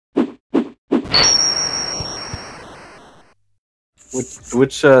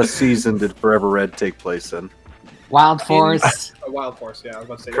Which season did Forever Red take place in? Wild Force. Wild Force, yeah. I was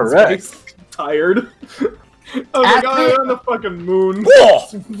about to say. Correct. Tired. Oh my god, I'm on the fucking moon. Whoa!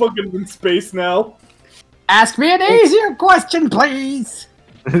 I'm fucking in space now. Ask me an easier question, please.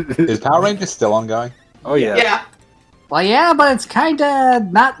 Is Power Rangers still ongoing? Oh yeah. Yeah. Well, yeah, but it's kinda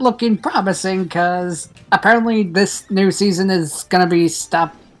not looking promising, because apparently this new season is gonna be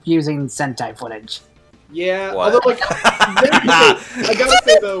stopped using Sentai footage. Yeah, What? although, like, I gotta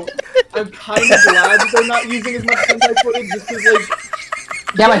say, though, I'm kind of glad that they're not using as much Sentai footage, just because,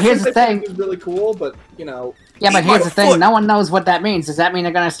 like... Yeah, but here's the thing. It's really cool, but, you know... Yeah, but here's the thing. foot. No one knows what that means. Does that mean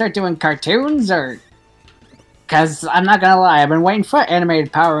they're gonna start doing cartoons, or... Because, I'm not gonna lie, I've been waiting for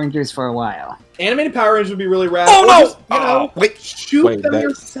animated Power Rangers for a while. Animated Power Rangers would be really rad. Oh, or no! just, you know, Wait. shoot them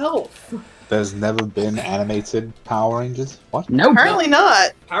yourself. There's never been animated Power Rangers? What? Nope. Apparently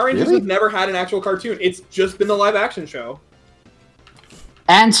not. Power Rangers Really? have never had an actual cartoon. It's just been the live-action show.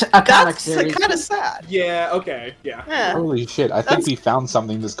 And a comic That's series. kind of sad. Yeah, okay, yeah. Yeah. Holy shit, I think we found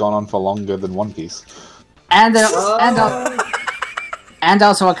something that's gone on for longer than One Piece. And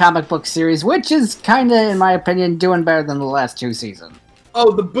also a comic book series, which is kinda, in my opinion, doing better than the last 2 seasons.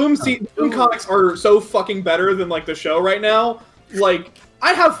 Oh, the Boom comics are so fucking better than, like, the show right now. Like...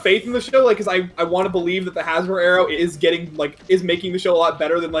 I have faith in the show, like, because I want to believe that the Hasbro Arrow is getting, like, is making the show a lot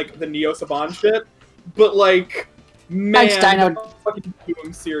better than, like, the Neo Saban shit. But, like, man, the fucking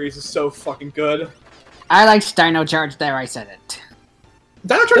Boom series is so fucking good. I like Dino Charge there, I said it.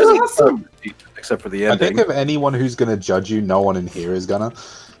 Dino Charge is awesome! Except for the I ending. think if anyone who's gonna judge you, no one in here is gonna.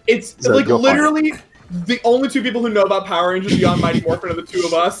 It's, So like, go for it. literally the only 2 people who know about Power Rangers beyond Mighty Morphin are the 2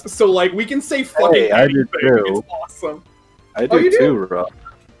 of us. So, like, we can say fucking Hey, I anything. do too. It's awesome. I do you do? too, Rob.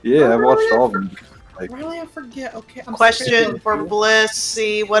 Yeah, Oh, I watched really? all of them. Like, Really? I forget. Okay. I'm Question for Bliss.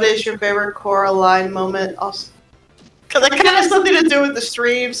 See, what is your favorite Coraline moment? Also, because it kind of has something to do with the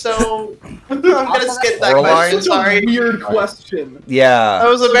stream, so I'm gonna skip that Coraline? question. Such a Sorry. weird question. That Yeah.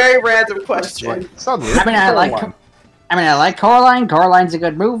 was a very random question. Suddenly, I mean, I like Coraline. Coraline's a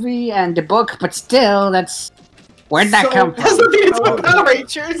good movie and a book, but still, that's... Where'd that come Has from? nothing to do with Power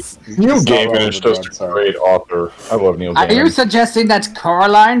Rangers. Neil It's not Gaiman is relevant, just a sorry. great author. I love Neil Are you Gaiman. suggesting that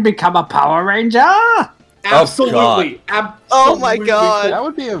Coraline become a Power Ranger? Absolutely. Oh my god. That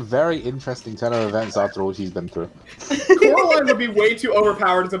would be a very interesting turn of events after all she's been through. Coraline would be way too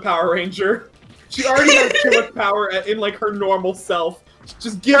overpowered as a Power Ranger. She already has too much power in, like, her normal self.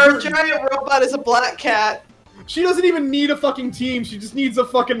 Just give Her her... giant robot is a black cat. She doesn't even need a fucking team. She just needs a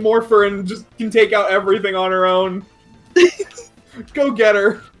fucking morpher and just can take out everything on her own. Go get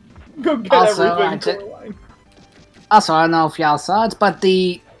her. Go get everything, Coraline. Also, I don't know if y'all saw it, but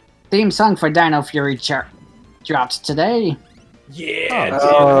the theme song for Dino Fury dropped today. Yeah,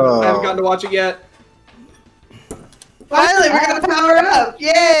 Oh. damn. I haven't gotten to watch it yet. Finally, we're gonna power up!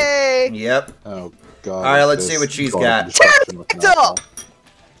 Yay! Yep. Oh god. Alright, let's this see what she's god got. of destruction looking Pterodactyl! awful.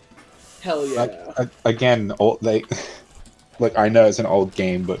 Hell yeah. Again, they look. I know it's an old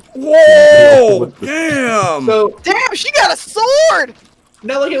game, but Whoa! Damn! So, Damn, she got a sword!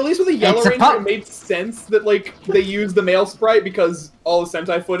 now, like, at least with the Yellow It's a Ranger, pup. it made sense that, like, they used the male sprite because all the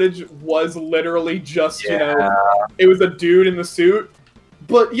Sentai footage was literally just, you know, it was a dude in the suit.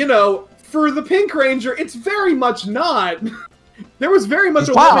 But, you know, for the Pink Ranger, it's very much not. There was very much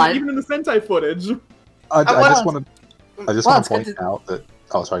a woman even in the Sentai footage. I just want to good point out that.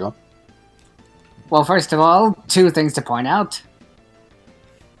 Oh, sorry, go on. Well, first of all, 2 things to point out.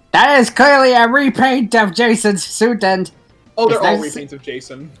 That is clearly a repaint of Jason's suit, and Oh, they're It's all nice- repaints of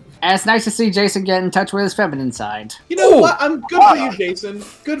Jason. it's nice to see Jason get in touch with his feminine side. You know what? I'm good for you, Jason.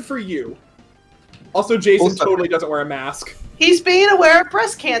 Good for you. Also, Jason Also- totally doesn't wear a mask. He's being aware of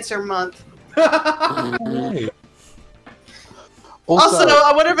Breast Cancer Month. Hey. Also,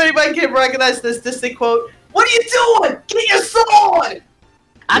 I wonder if anybody can recognize this Disney quote. What are you doing? Get your sword!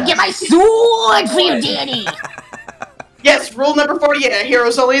 I'll get my sword for you, Danny! Yes, rule number 48. A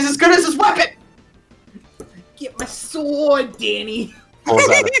hero's only as good as his weapon! Get my sword, Danny. Pulls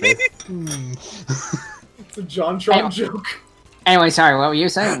out a fifth. It's a John Trump Hey. joke. Anyway, sorry, what were you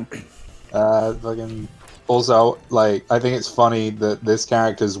saying? Fucking. Also, like, I think it's funny that this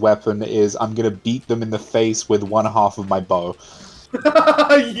character's weapon is I'm gonna beat them in the face with one half of my bow.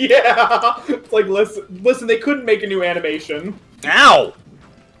 Yeah. It's like, listen, they couldn't make a new animation. Ow!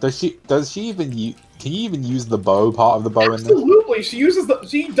 Does she even use? Can you even use the bow part of the bow in this? Absolutely. She uses the.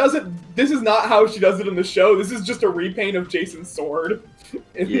 She does it. This is not how she does it in the show. This is just a repaint of Jason's sword.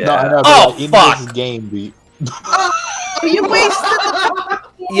 Yeah. No, I know, but Oh, like, in fuck! this game, the Oh, you wasted the...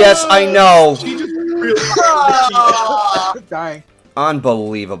 Yes, I know. She just really. Oh. dying.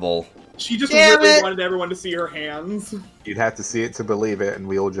 Unbelievable. She just Damn really it. wanted everyone to see her hands. You'd have to see it to believe it, and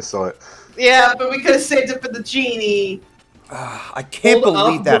we all just saw it. Yeah, but we could have saved it for the genie. I can't Hold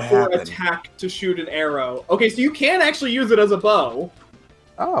believe up that before happened. attack to shoot an arrow. Okay, so you can actually use it as a bow.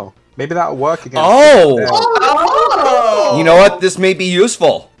 Oh, maybe that'll work against. Oh! the devs. Oh! You know what? This may be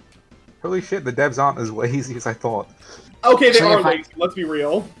useful. Holy shit, the devs aren't as lazy as I thought. Okay, they Actually, are if I- lazy. Let's be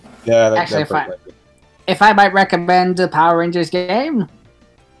real. Yeah, Actually, if I might recommend a Power Rangers game,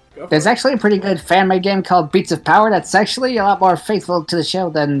 Go for there's it. actually a pretty good fan-made game called Beats of Power that's actually a lot more faithful to the show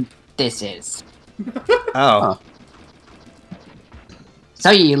than this is. Oh. So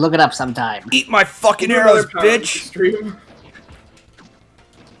you look it up sometime. Eat my fucking Do arrows, another Power Rangers bitch! Stream.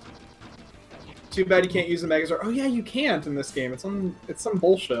 Too bad you can't use the Megazord. Oh yeah, you can't in this game. It's some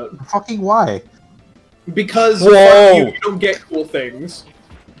bullshit. Fucking why? Because Whoa. you don't get cool things.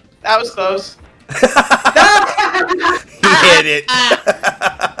 That was close. He hit it.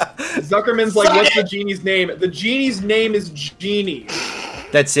 Zuckerman's like, what's the genie's name? The genie's name is Genie.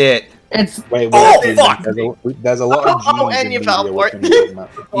 That's it. It's Wait, Oh, fuck! There's a lot of Oh, genies and in you media, fell what for can it. you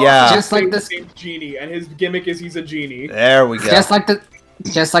talk about? Yeah. Just like this- Name's Genie, and his gimmick is he's a genie. There we go. just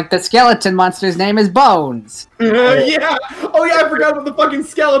like the skeleton monster's name is Bones, Yeah. Oh yeah, I forgot about the fucking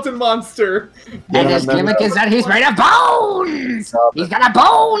skeleton monster. and his gimmick is that he's made of bones. He's got a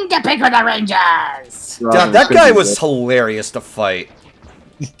bone to pick with the Rangers. Dude, that guy was hilarious to fight.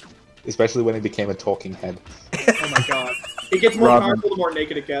 Especially when he became a talking head. Oh my god. It gets more Robin. powerful the more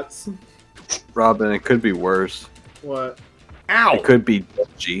naked it gets. Robin, it could be worse. What? Ow! It could be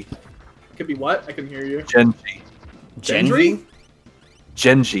Genji. Could be what? I couldn't hear you. Genji. Genji?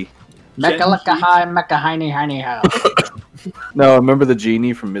 Genji. Mecha lucka high, mecha hiney hiney ho. No, remember the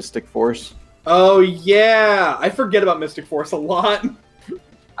genie from Mystic Force? Oh yeah. I forget about Mystic Force a lot.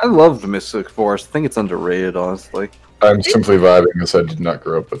 I love the Mystic Force. I think it's underrated, honestly. I'm simply vibing as I did not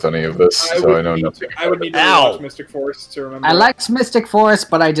grow up with any of this, so I know nothing. I would need to Ow. watch Mystic Force to remember. I liked Mystic Force,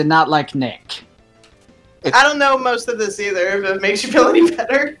 but I did not like Nick. I don't know most of this either, if it makes you feel any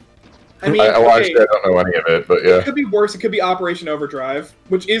better. I mean, I watched okay, it, I don't know any of it, but it yeah. could be worse. It could be Operation Overdrive,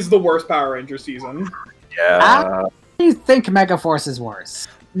 which is the worst Power Ranger season. Yeah. I think Mega Force is worse.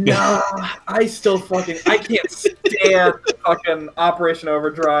 Nah, I still fucking I can't stand fucking Operation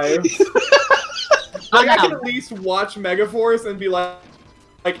Overdrive. Like I can at least watch Megaforce and be like,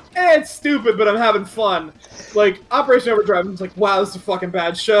 it's stupid, but I'm having fun. Like Operation Overdrive, I'm just like, wow, this is a fucking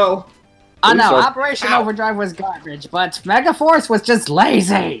bad show. Oh no, So- Operation Ow. Overdrive was garbage, but Mega Force was just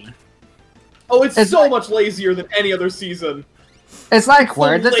lazy. Oh, it's It's so like- much lazier than any other season. It's like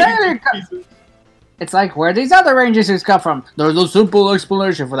where It's a the lazy other season. It's like where these other Ranger suits come from. There's a simple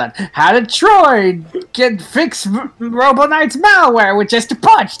explanation for that. How did Troy fix Robo Knight's malware with just a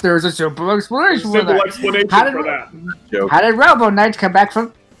punch? There's a simple explanation for Simple that. explanation How did- for that. Joke. How did Robo Knight come back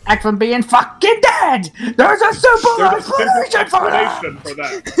from being fucking dead? There's a simple There's a simple explanation for that. explanation for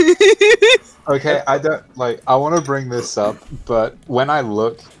that. Okay, I don't like. I want to bring this up, but when I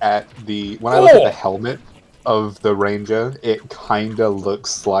look at the helmet of the Ranger, it kind of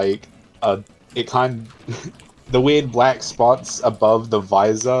looks like the weird black spots above the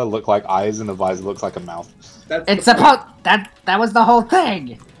visor look like eyes, and the visor looks like a mouth. That's It's the supposed that was the whole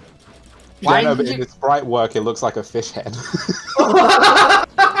thing. Why Yeah, no, did but in you? its bright work, it looks like a fish head.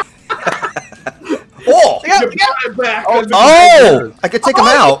 Oh! Look out, You look out! brought it back. Oh, That's- Oh! I could take him Oh,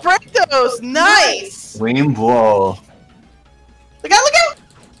 out. you break those! Nice! Rainbow. Look out, look out!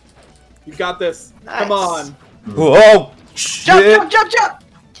 You got this. Nice. Come on. Whoa! Jump, Shit! jump, jump, jump!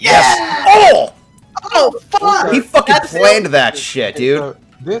 Yes! Oh! Oh, fuck! He fucking That's planned it. that shit, dude. So,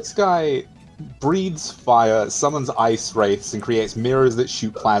 this guy breathes fire, summons ice wraiths, and creates mirrors that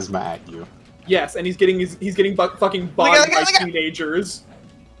shoot plasma at you. Yes, and he's getting fucking Look bogged out, by look out. teenagers.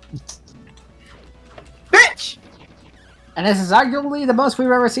 Bitch! And this is arguably the most we've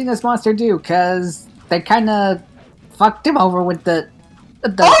ever seen this monster do, because they kind of fucked him over with the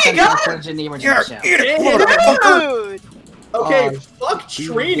Oh, you got it! footage in the original Here, show. eat it, Damn. motherfucker. Dude! Okay, Oh, fuck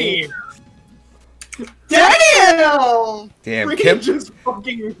Trini. Damn! Damn, Trini Kim. just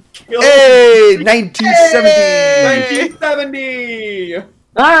fucking killed. Hey! 1970! 1970.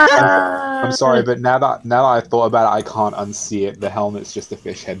 I'm sorry, but now that I thought about it, I can't unsee it. The helmet's just a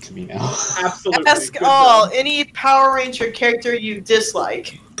fish head to me now. Absolutely. Ask Good all job. any Power Ranger character you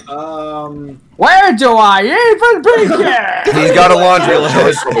dislike. Where do I even begin? He's got a laundry Joey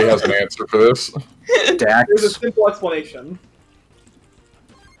list. probably has an answer for this. there's a Dax. simple explanation.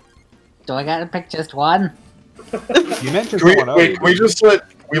 Do I gotta pick just one? You mentioned Can we, someone wait, else. can we just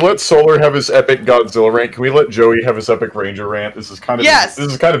let Solar have his epic Godzilla rant? Can we let Joey have his epic Ranger rant? This is kind of Yes.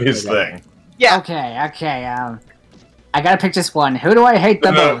 this is kind of his thing. Yeah. Okay. I gotta pick just one. Who do I hate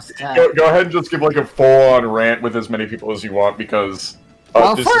the most? Go ahead and just give like a full-on rant with as many people as you want because.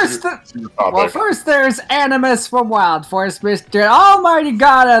 Well, this first, is your topic. first there's Animus from Wild Force, Mr. Almighty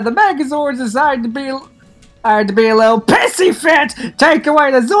God. The Megazords decided to be a little pissy fit, take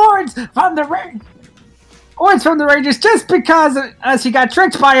away the Zords from the Rangers just because he got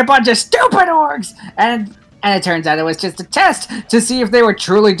tricked by a bunch of stupid orcs, and it turns out it was just a test to see if they were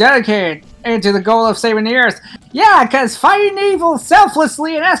truly dedicated to the goal of saving the Earth. Yeah, because fighting evil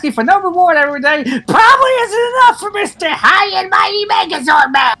selflessly and asking for no reward every day probably isn't enough for Mr. High and Mighty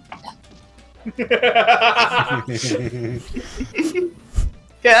Megazord Man!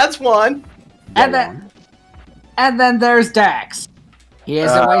 Yeah, that's one. And then there's Dax. He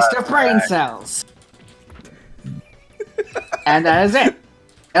is a waste of brain cells. And that is it.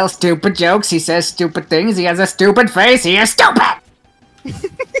 Little stupid jokes, he says stupid things, he has a stupid face, he is stupid!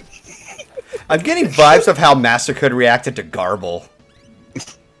 I'm getting vibes of how Massacre reacted to Garble.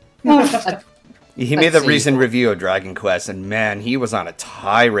 He made the recent review of Dragon Quest, and man, he was on a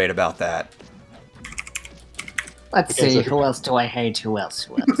tirade about that. Let's see, who else do I hate? Who else?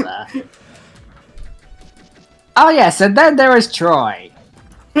 Oh yes, and then there is Troy.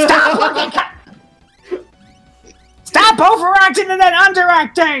 Stop looking! Stop overacting and then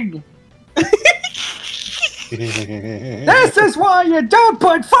underacting! This is why you don't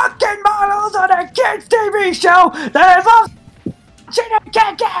put fucking models on a kids' TV show that involves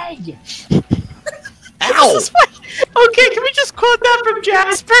kicking! Ow! Okay, can we just quote that from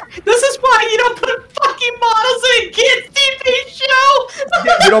Jasper? This is why you don't put fucking models in a kids' TV show!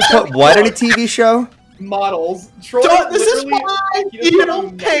 You don't put what in a TV show? Models. Troy This is why you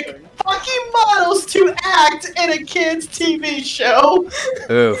don't pick fucking models to act in a kids' TV show!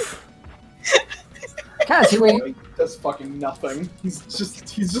 Oof. Cause Troy does fucking nothing. He's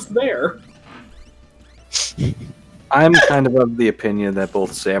just there. I'm kind of the opinion that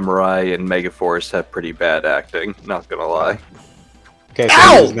both Samurai and Megaforce have pretty bad acting, not gonna lie. Okay,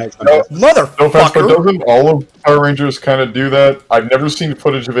 Ow! so next No. No offense, but Motherfucker! doesn't all of Power Rangers kind of do that? I've never seen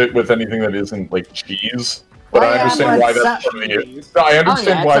footage of it with anything that isn't like cheese, but I understand why that's part of the. I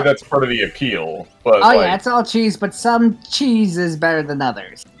understand why that's part of the appeal. But yeah, it's all cheese, but some cheese is better than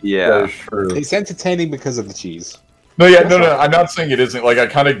others. Yeah. true. It's entertaining because of the cheese. No, I'm not saying it isn't. Like, I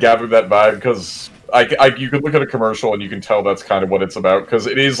kind of gathered that vibe because you could look at a commercial and you can tell that's kind of what it's about because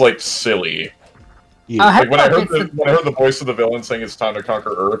it is like silly. Yeah. Like when I heard the voice of the villain saying it's time to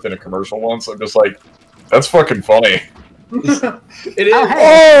conquer Earth in a commercial once, I'm just like, that's fucking funny. It is. Oh,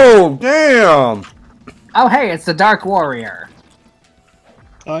 hey. Oh, damn! Oh hey, it's the Dark Warrior.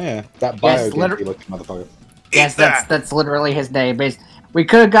 Oh yeah, that Yes, looking motherfucker. Yes, that's literally his name. We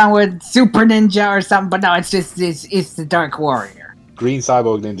could have gone with Super Ninja or something, but no, it's the Dark Warrior. Green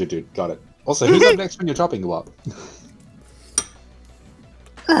Cyborg Ninja dude, got it. Also, who's up next when you're chopping you up?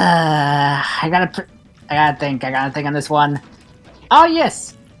 I gotta think on this one. Oh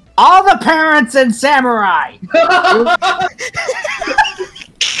yes, all the parents in Samurai.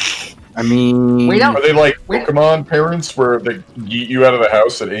 I mean, We don't. Are they like Pokemon parents where they yeet you out of the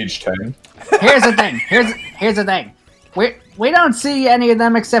house at age 10? Here's the thing. Here's the thing. We don't see any of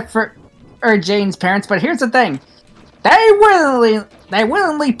them except for Jane's parents. But here's the thing. They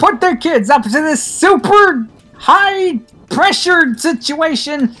willingly put their kids up to this super high pressured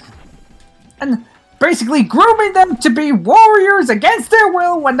situation, and basically grooming them to be warriors against their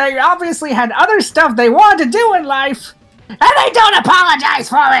will when they obviously had other stuff they wanted to do in life, and they don't apologize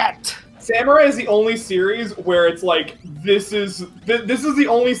for it. Samurai is the only series where it's like this is the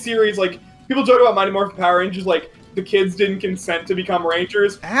only series like people joke about Mighty Morphin Power Rangers like the kids didn't consent to become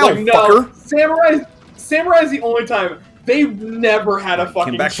Rangers. Ow, like no, fucker. Samurai is the only time they never had a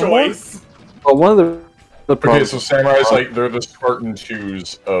fucking choice. well, one of the Okay, problems. so Samurai's like, they're the Spartan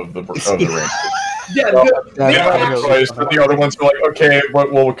 2s of the Rangers. Yeah, They don't have a choice, but the other ones are like, okay,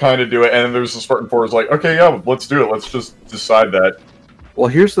 we'll kind of do it. And then there's the Spartan 4s like, okay, yeah, let's do it. Let's just decide that. Well,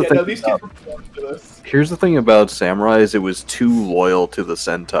 here's the yeah, thing. no, these kids were born for this. Here's the thing about Samurai is it was too loyal to the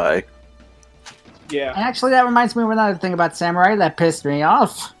Sentai. Yeah. Actually, that reminds me of another thing about Samurai that pissed me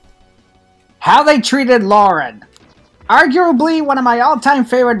off. How they treated Lauren. Arguably one of my all-time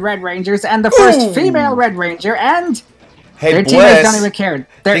favorite Red Rangers and the first female Red Ranger, and Hey, their teammates don't Bliss, even care.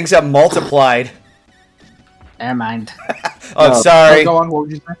 things have multiplied. Never mind. Oh, sorry. Go on, what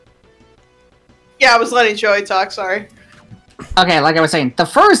would you say? Yeah, I was letting Joey talk, sorry. Okay, like I was saying, the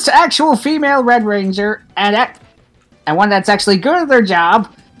first actual female Red Ranger, and one that's actually good at their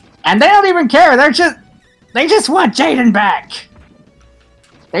job, and they don't even care. They just want Jaden back.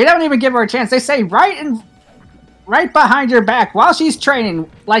 They don't even give her a chance. They say right behind your back while she's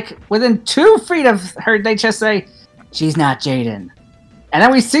training, like within 2 feet of her, they just say, she's not Jaden. And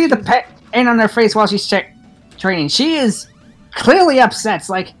then we see the pain on her face while she's training. She is clearly upset. It's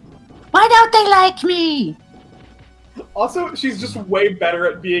like, why don't they like me? Also, she's just way better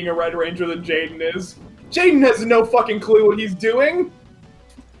at being a Red Ranger than Jaden is. Jaden has no fucking clue what he's doing.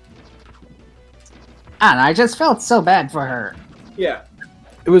 And I just felt so bad for her. Yeah.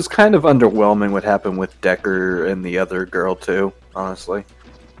 It was kind of underwhelming what happened with Decker and the other girl too, honestly.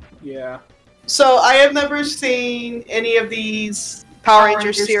 Yeah. So I have never seen any of these Power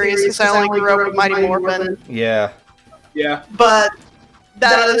Rangers series because I only grew up with Mighty Morphin. Yeah. Yeah. But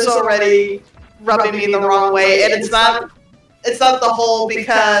that is already rubbing me the wrong way, and it's not the whole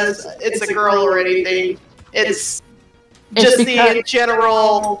because it's a girl or anything. It's just the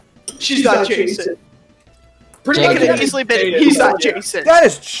general. She's not Jason. Pretty It much could have easily been. He's not Jason. That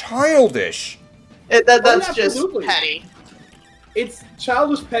is childish. That's just absolutely. petty. It's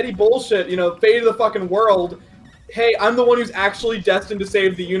childish, petty bullshit. You know, fate of the fucking world. Hey, I'm the one who's actually destined to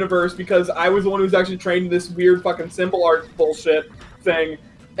save the universe because I was the one who's actually trained in this weird fucking symbol art bullshit thing.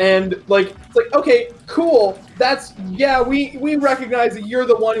 And, like, it's like, okay, cool. That's, yeah, we recognize that you're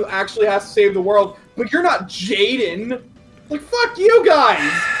the one who actually has to save the world, but you're not Jaden. Like, fuck you guys.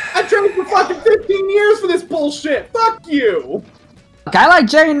 I trained for fucking 15 years for this bullshit. Fuck you. Look, I like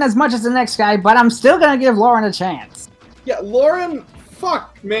Jaden as much as the next guy, but I'm still gonna give Lauren a chance. Yeah, Lauren,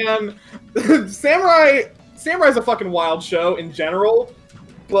 fuck, man. Samurai's a fucking wild show in general,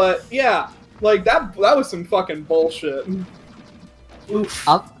 but yeah, like that was some fucking bullshit. Oof.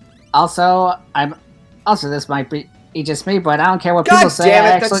 Also, this might be just me, but I don't care what God people say.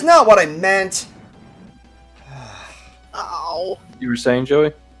 damn it, that's not what I meant. Oh. You were saying,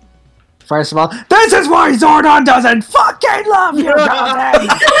 Joey? First of all, this is why Zordon doesn't fucking love you, Golden!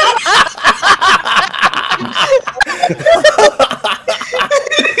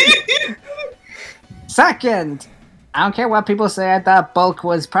 Second, I don't care what people say, I thought Bulk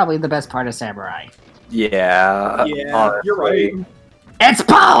was probably the best part of Samurai. Yeah. Yeah, you're right. It's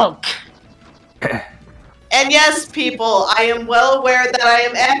Bulk! And yes, people, I am well aware that I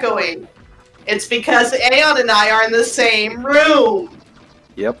am echoing. It's because Aeon and I are in the same room.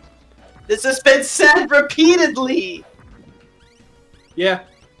 Yep. This has been said repeatedly. Yeah.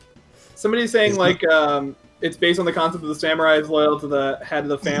 Somebody's saying, like, it's based on the concept of the samurai is loyal to the head of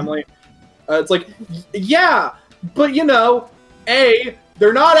the family. It's like, yeah, but you know,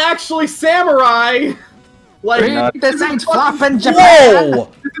 they're not actually samurai. Like, this ain't flopping Japan.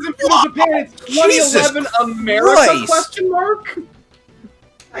 Whoa! This isn't from Japan. It's 2011 America? Christ. Question mark.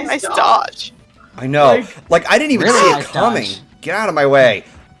 Nice dodge. I know. Like I didn't even Really see it nice coming. dodge. Get out of my way.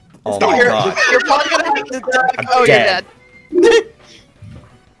 Oh my god. You're probably gonna have to duck. I'm Oh, dead. you're dead.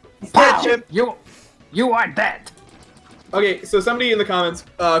 Pow! Jim. You are dead. Okay, so somebody in the comments,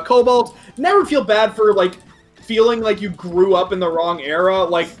 Cobalt, never feel bad for, like, feeling like you grew up in the wrong era.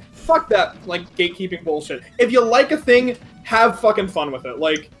 Like, fuck that, like, gatekeeping bullshit. If you like a thing, have fucking fun with it.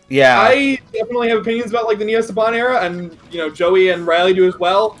 Like, Yeah. I definitely have opinions about, like, the Neo Saban era, and, you know, Joey and Riley do as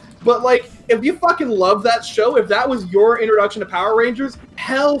well. But, like, if you fucking love that show, if that was your introduction to Power Rangers,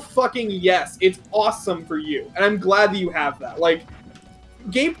 hell fucking yes. It's awesome for you. And I'm glad that you have that. Like,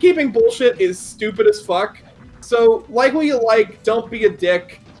 gatekeeping bullshit is stupid as fuck. So, like what you like, don't be a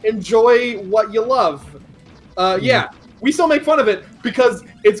dick. Enjoy what you love. Yeah, we still make fun of it because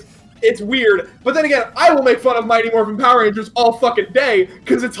it's weird. But then again, I will make fun of Mighty Morphin Power Rangers all fucking day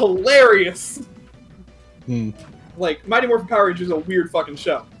because it's hilarious. Like, Mighty Morphin Power Rangers is a weird fucking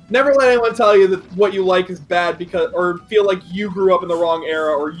show. Never let anyone tell you that what you like is bad because, or feel like you grew up in the wrong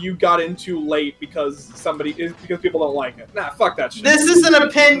era or you got in too late because people don't like it. Nah, fuck that shit. This is an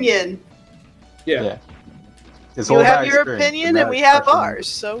opinion. Yeah. You have your opinion and we have ours.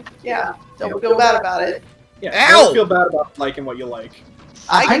 So, yeah, don't feel bad about it. Yeah, Ow! don't feel bad about liking what you like.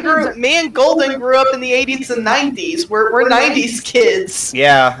 Me and Golden grew up in the 80s and 90s. We're 90s kids.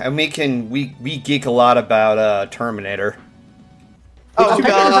 Yeah, and we geek a lot about Terminator. Oh,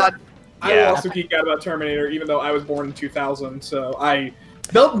 God. I will also geek out about Terminator, even though I was born in 2000. So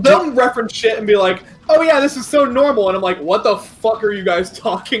they'll reference shit and be like, "Oh yeah, this is so normal," and I'm like, "What the fuck are you guys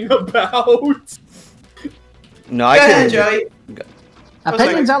talking about?" No, I can. Joey.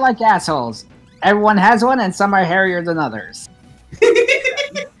 Opinions are like assholes. Everyone has one, and some are hairier than others.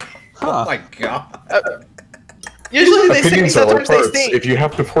 Oh my god. Usually they say Opinions are like sometimes they parts. stink. If you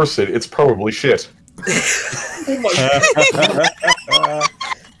have to force it, it's probably shit. Oh my god.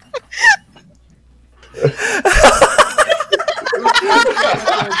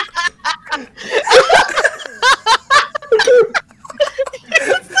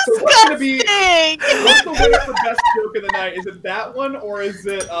 So what's gonna be? What's the winner for best joke of the night? Is it that one, or is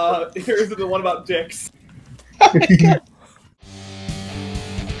it the one about dicks?